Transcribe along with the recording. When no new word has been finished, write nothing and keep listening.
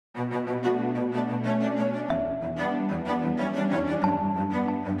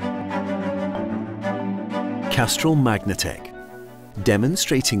Castrol Magntec.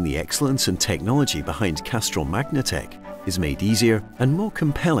 Demonstrating the excellence and technology behind Castrol Magntec is made easier and more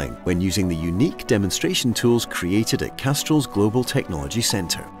compelling when using the unique demonstration tools created at Castrol's Global Technology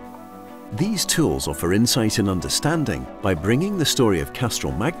Centre. These tools offer insight and understanding by bringing the story of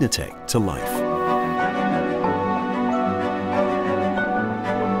Castrol Magntec to life.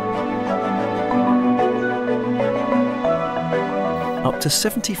 Up to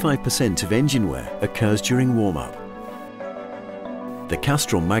 75% of engine wear occurs during warm-up. The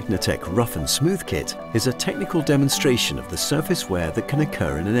Castrol Magntec Rough and Smooth Kit is a technical demonstration of the surface wear that can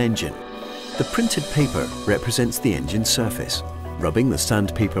occur in an engine. The printed paper represents the engine surface. Rubbing the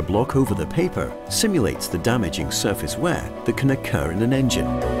sandpaper block over the paper simulates the damaging surface wear that can occur in an engine.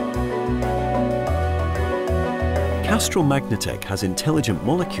 Castrol Magntec has intelligent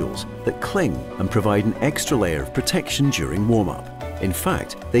molecules that cling and provide an extra layer of protection during warm-up. In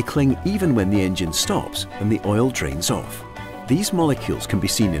fact, they cling even when the engine stops and the oil drains off. These molecules can be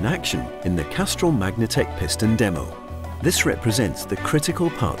seen in action in the Castrol Magntec piston demo. This represents the critical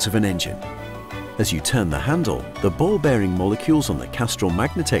parts of an engine. As you turn the handle, the ball-bearing molecules on the Castrol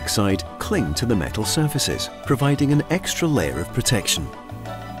Magntec side cling to the metal surfaces, providing an extra layer of protection.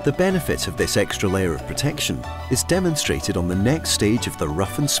 The benefit of this extra layer of protection is demonstrated on the next stage of the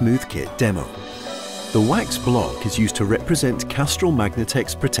Rough and Smooth Kit demo. The wax block is used to represent Castrol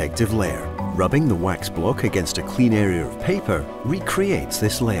Magntec's protective layer. Rubbing the wax block against a clean area of paper recreates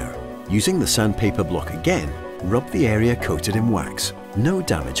this layer. Using the sandpaper block again, rub the area coated in wax. No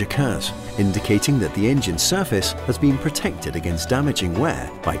damage occurs, indicating that the engine surface has been protected against damaging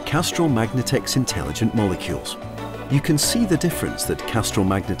wear by Castrol Magntec's intelligent molecules. You can see the difference that Castrol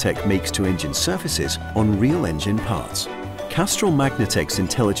Magntec makes to engine surfaces on real engine parts. Castrol Magntec's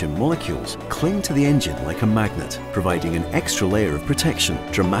intelligent molecules cling to the engine like a magnet, providing an extra layer of protection,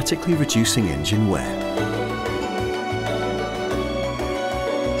 dramatically reducing engine wear.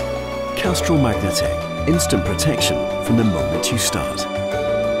 Castrol Magntec, instant protection from the moment you start.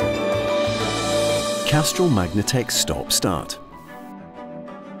 Castrol Magntec Stop-Start.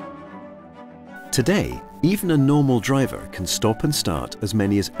 Today, even a normal driver can stop and start as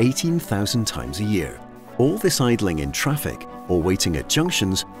many as 18,000 times a year. All this idling in traffic or waiting at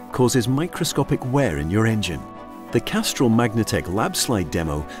junctions causes microscopic wear in your engine. The Castrol Magntec Lab Slide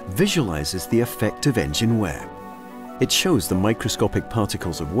demo visualizes the effect of engine wear. It shows the microscopic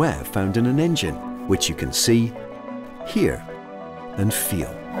particles of wear found in an engine, which you can see, hear, and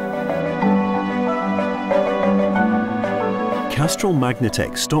feel. Castrol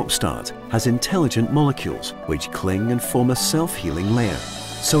Magntec Stop-Start has intelligent molecules which cling and form a self-healing layer,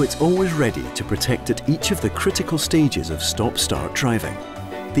 so it's always ready to protect at each of the critical stages of stop-start driving.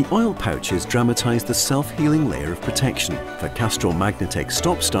 The oil pouches dramatize the self-healing layer of protection. For Castrol Magntec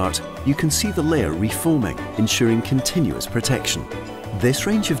Stop-Start, you can see the layer reforming, ensuring continuous protection. This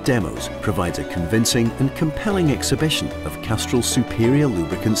range of demos provides a convincing and compelling exhibition of Castrol's superior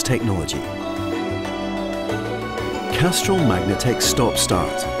lubricants technology. Castrol Magntec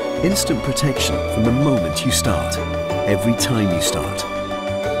Stop-Start. Instant protection from the moment you start, every time you start.